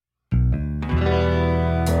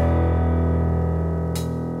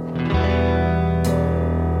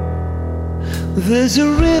There's a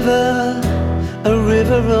river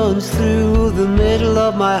runs through the middle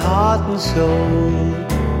of my heart and soul.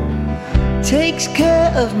 Takes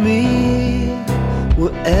care of me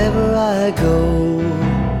wherever I go.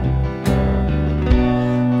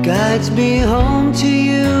 Guides me home to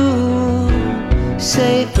you,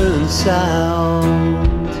 safe and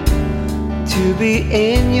sound. To be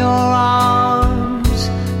in your arms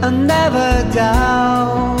and never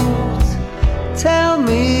doubt. Tell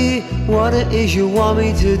me what it is you want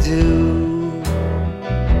me to do.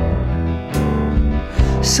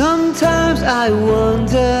 Sometimes I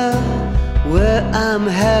wonder where I'm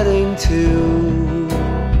heading to.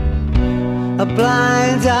 A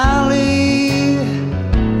blind alley,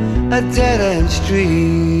 a dead-end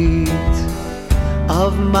street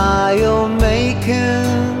of my own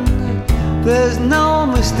making. There's no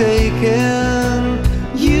mistaking.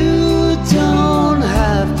 You don't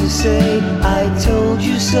have to say I told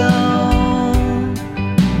you so.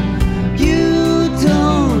 You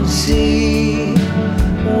don't see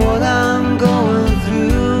what I'm going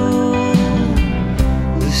through.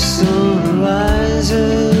 The sun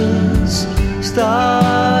rises,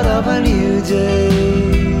 start of a new day.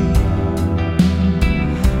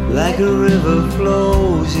 Like a river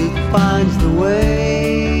flows, it finds the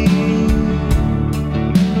way.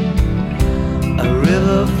 A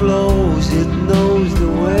river flows, it knows the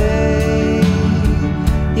way.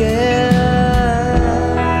 Yeah.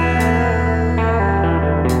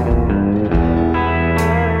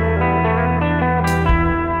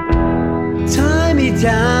 Tie me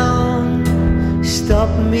down, stop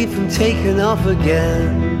me from taking off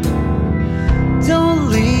again. Don't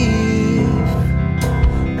leave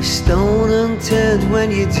a stone unturned when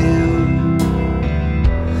you do.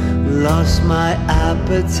 Lost my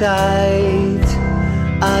appetite,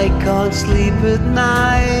 I can't sleep at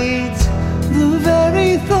night. The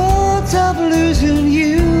very thought of losing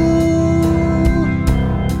you.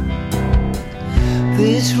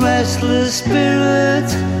 This restless spirit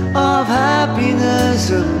of happiness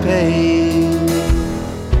and pain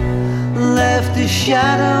left a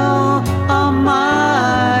shadow on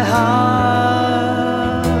my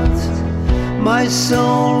heart. My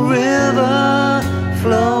soul river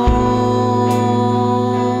flows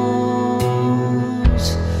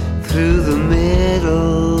through the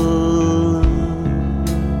middle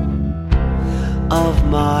of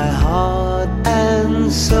my heart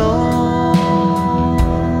and soul.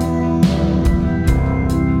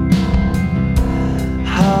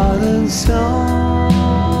 Heart and soul.